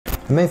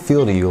It may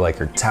feel to you like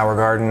your tower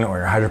garden or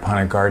your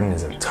hydroponic garden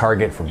is a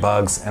target for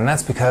bugs, and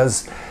that's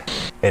because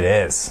it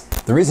is.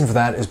 The reason for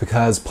that is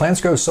because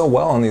plants grow so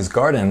well in these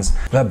gardens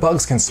that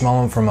bugs can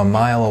smell them from a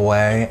mile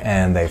away,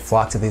 and they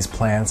flock to these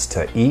plants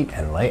to eat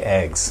and lay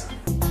eggs.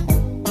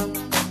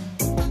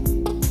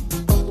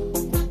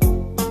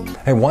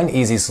 Hey, one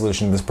easy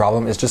solution to this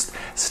problem is just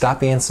stop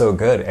being so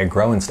good at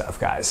growing stuff,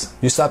 guys.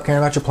 You stop caring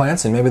about your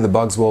plants and maybe the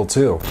bugs will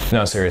too.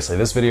 No, seriously,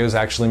 this video is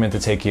actually meant to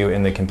take you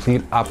in the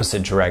complete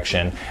opposite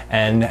direction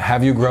and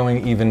have you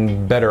growing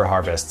even better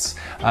harvests.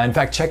 In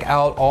fact, check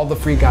out all the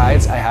free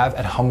guides I have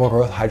at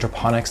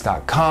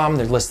humblegrowthhydroponics.com.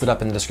 They're listed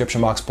up in the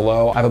description box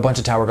below. I have a bunch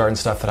of tower garden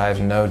stuff that I have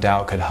no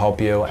doubt could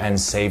help you and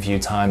save you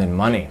time and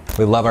money.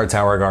 We love our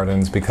tower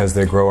gardens because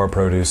they grow our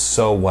produce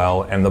so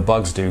well, and the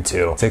bugs do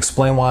too. To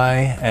explain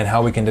why and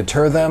how we can deter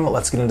them,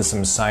 let's get into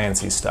some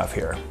sciencey stuff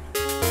here.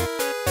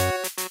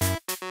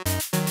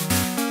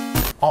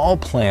 All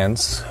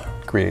plants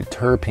create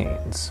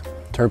terpenes.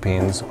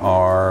 Terpenes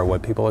are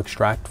what people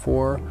extract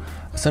for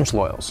essential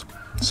oils.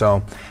 So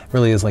it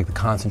really is like the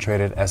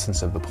concentrated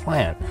essence of the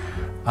plant.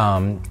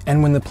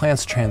 And when the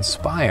plants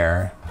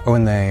transpire, or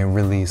when they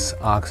release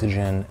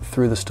oxygen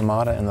through the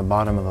stomata in the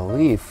bottom of the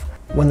leaf,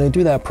 when they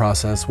do that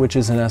process, which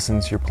is in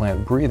essence your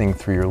plant breathing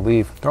through your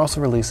leaf, they're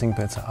also releasing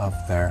bits of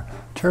their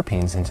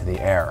terpenes into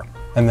the air.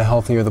 And the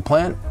healthier the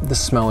plant, the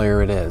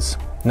smellier it is.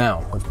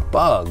 Now, with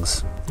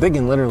bugs, they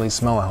can literally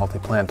smell a healthy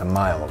plant a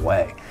mile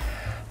away.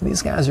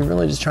 These guys are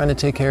really just trying to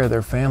take care of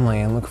their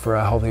family and look for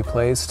a healthy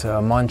place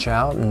to munch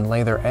out and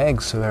lay their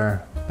eggs so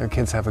their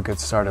kids have a good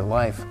start at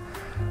life.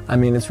 I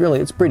mean, it's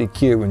pretty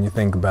cute when you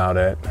think about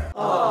it.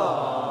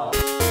 Aww.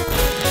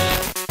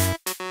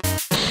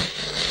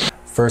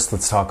 First,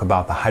 let's talk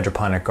about the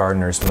hydroponic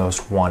gardener's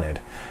most wanted.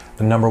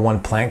 The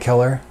 #1 plant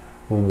killer,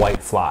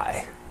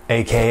 whitefly,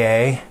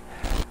 aka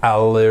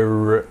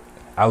Alurodidae.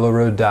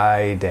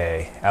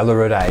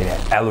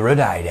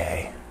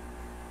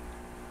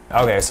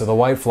 Okay, so the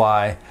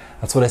whitefly,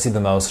 that's what I see the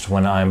most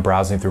when I'm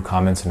browsing through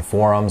comments and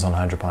forums on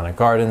hydroponic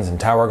gardens and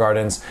tower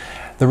gardens.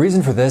 The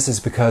reason for this is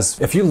because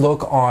if you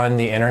look on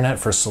the internet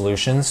for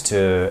solutions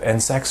to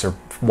insects or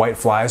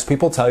whiteflies,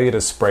 people tell you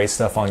to spray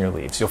stuff on your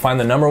leaves. You'll find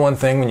the #1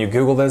 thing when you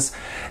Google this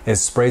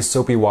is spray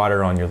soapy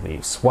water on your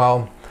leaves.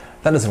 Well,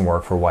 that doesn't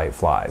work for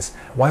whiteflies.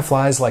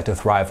 Whiteflies like to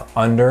thrive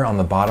under on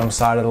the bottom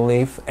side of the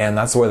leaf, and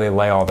that's where they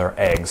lay all their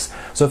eggs.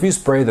 So if you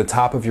spray the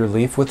top of your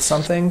leaf with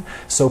something,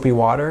 soapy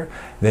water,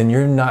 then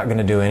you're not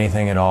gonna do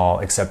anything at all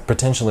except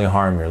potentially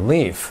harm your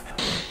leaf.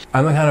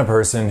 I'm the kind of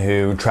person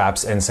who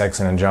traps insects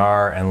in a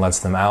jar and lets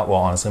them out. Well,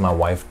 honestly, my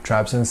wife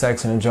traps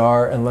insects in a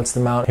jar and lets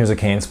them out. Here's a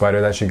cane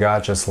spider that she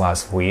got just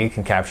last week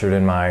and captured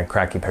in my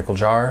cracky pickle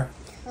jar.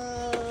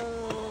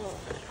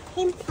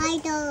 Cane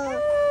spider.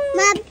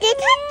 Mom, cane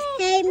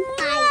spider.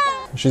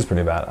 She's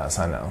pretty badass,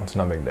 I know. It's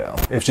no big deal.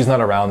 If she's not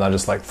around, I'll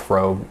just like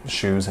throw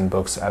shoes and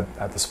books at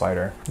the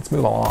spider. Let's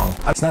move along.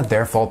 It's not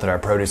their fault that our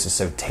produce is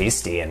so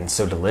tasty and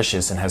so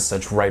delicious and has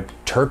such ripe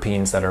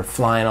terpenes that are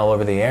flying all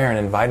over the air and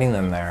inviting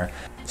them there.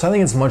 So I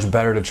think it's much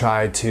better to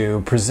try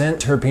to present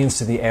terpenes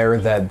to the air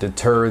that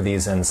deter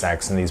these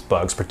insects and these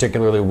bugs,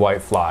 particularly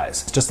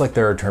whiteflies. Just like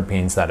there are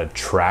terpenes that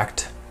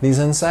attract these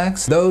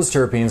insects, those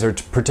terpenes are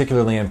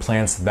particularly in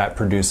plants that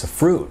produce a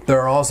fruit. There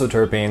are also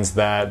terpenes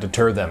that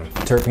deter them,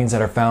 terpenes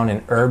that are found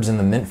in herbs in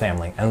the mint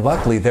family, and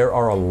luckily there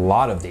are a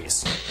lot of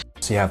these.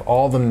 So you have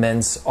all the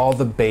mints, all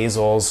the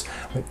basils,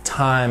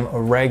 thyme,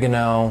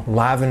 oregano,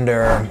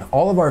 lavender.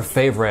 All of our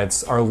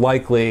favorites are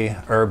likely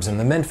herbs in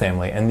the mint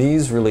family, and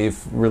these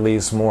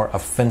release more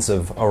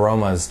offensive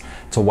aromas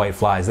to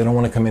whiteflies. They don't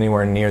want to come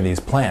anywhere near these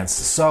plants.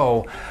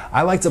 So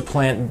I like to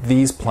plant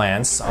these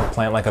plants. I'll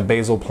plant like a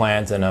basil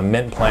plant and a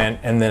mint plant,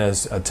 and then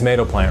a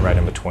tomato plant right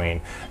in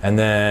between, and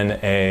then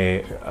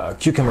a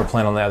cucumber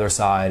plant on the other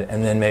side,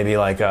 and then maybe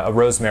like a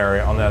rosemary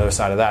on the other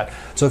side of that.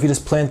 So if you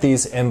just plant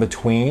these in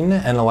between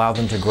and allow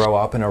them to grow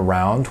up and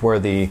around where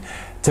the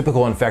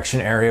typical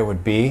infection area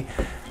would be,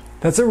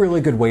 that's a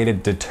really good way to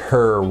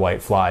deter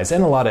whiteflies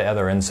and a lot of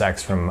other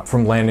insects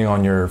from landing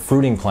on your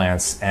fruiting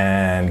plants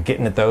and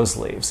getting at those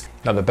leaves.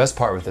 Now the best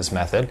part with this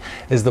method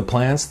is the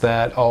plants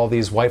that all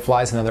these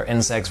whiteflies and other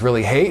insects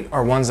really hate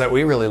are ones that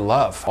we really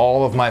love.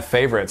 All of my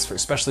favorites,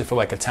 especially for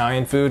like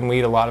Italian food, and we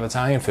eat a lot of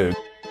Italian food.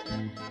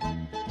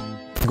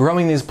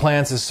 Growing these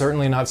plants is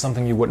certainly not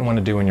something you wouldn't want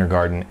to do in your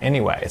garden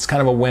anyway. It's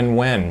kind of a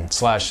win-win /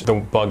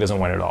 the bug doesn't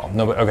win at all.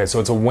 No, but okay, so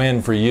it's a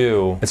win for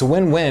you. It's a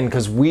win-win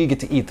because we get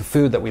to eat the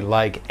food that we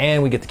like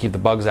and we get to keep the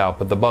bugs out,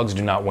 but the bugs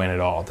do not win at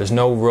all. There's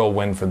no real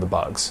win for the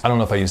bugs. I don't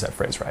know if I used that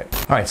phrase right.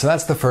 All right, so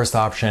that's the first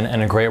option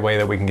and a great way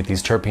that we can get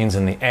these terpenes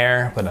in the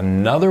air, but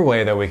another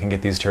way that we can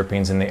get these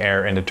terpenes in the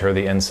air and deter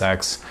the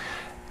insects,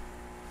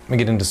 let me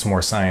get into some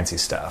more sciencey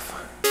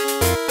stuff.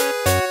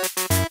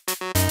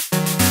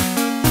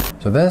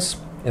 So this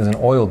is an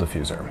oil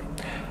diffuser.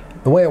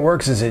 The way it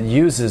works is it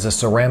uses a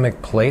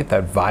ceramic plate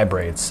that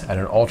vibrates at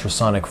an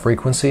ultrasonic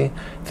frequency.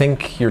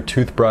 Think your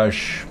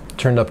toothbrush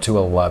turned up to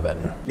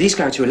 11. These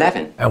go to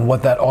 11. And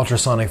what that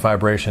ultrasonic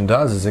vibration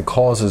does is it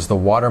causes the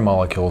water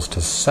molecules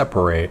to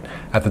separate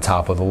at the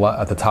top of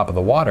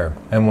the water.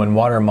 And when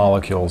water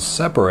molecules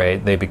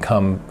separate, they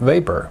become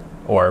vapor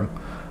or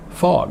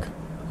fog.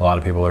 A lot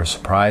of people are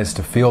surprised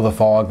to feel the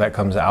fog that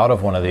comes out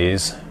of one of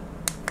these.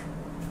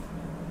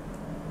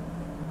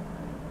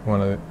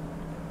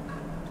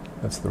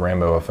 That's the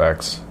rainbow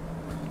effects.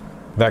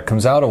 That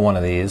comes out of one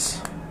of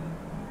these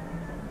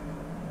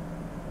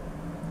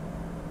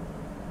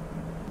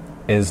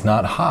is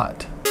not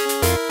hot.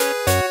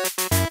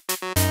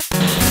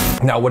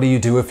 Now, what do you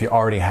do if you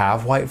already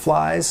have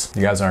whiteflies?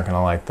 You guys aren't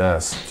gonna like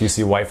this. If you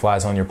see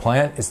whiteflies on your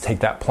plant, is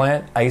take that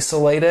plant,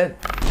 isolate it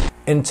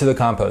into the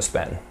compost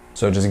bin.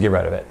 So just get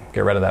rid of it.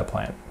 Get rid of that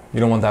plant. You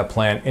don't want that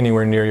plant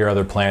anywhere near your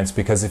other plants,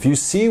 because if you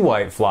see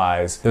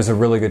whiteflies, there's a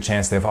really good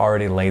chance they've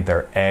already laid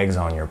their eggs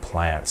on your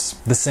plants.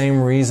 The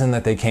same reason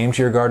that they came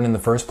to your garden in the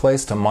first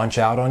place, to munch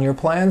out on your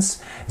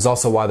plants, is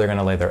also why they're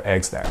gonna lay their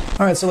eggs there.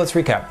 All right, so let's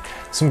recap.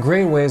 Some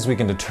great ways we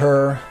can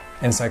deter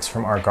insects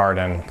from our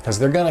garden, because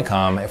they're gonna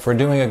come. If we're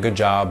doing a good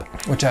job,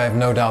 which I have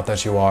no doubt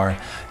that you are,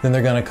 then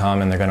they're gonna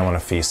come and they're gonna wanna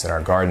feast at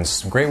our gardens.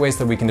 Some great ways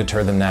that we can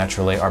deter them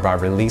naturally are by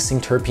releasing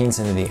terpenes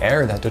into the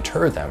air that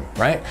deter them,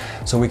 right?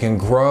 So we can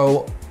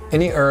grow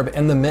any herb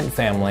in the mint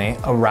family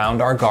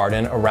around our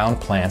garden, around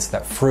plants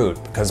that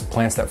fruit, because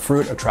plants that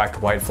fruit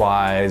attract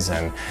whiteflies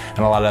and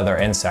a lot of other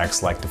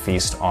insects like to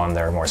feast on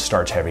their more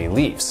starch-heavy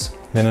leaves.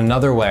 Then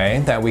another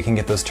way that we can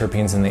get those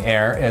terpenes in the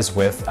air is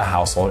with a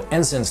household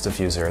incense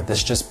diffuser.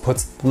 This just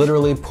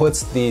literally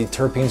puts the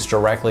terpenes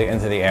directly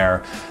into the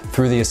air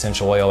through the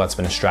essential oil that's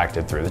been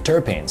extracted through the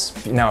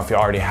terpenes. Now, if you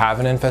already have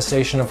an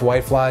infestation of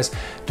whiteflies,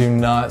 do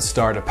not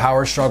start a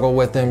power struggle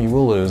with them. You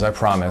will lose, I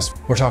promise.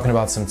 We're talking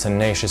about some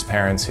tenacious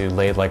parents who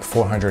laid like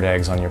 400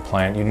 eggs on your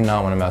plant. You do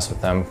not want to mess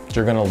with them.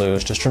 You're gonna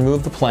lose. Just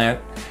remove the plant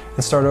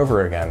and start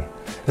over again.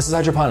 This is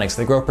hydroponics.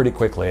 They grow pretty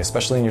quickly,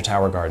 especially in your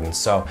tower gardens.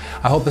 So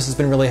I hope this has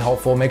been really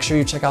helpful. Make sure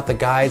you check out the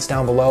guides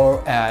down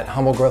below at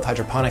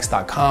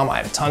humblegrowthhydroponics.com. I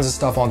have tons of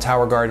stuff on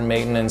tower garden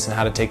maintenance and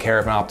how to take care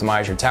of and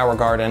optimize your tower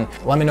garden.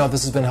 Let me know if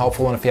this has been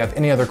helpful and if you have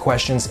any other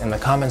questions in the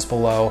comments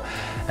below,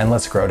 and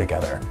let's grow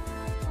together.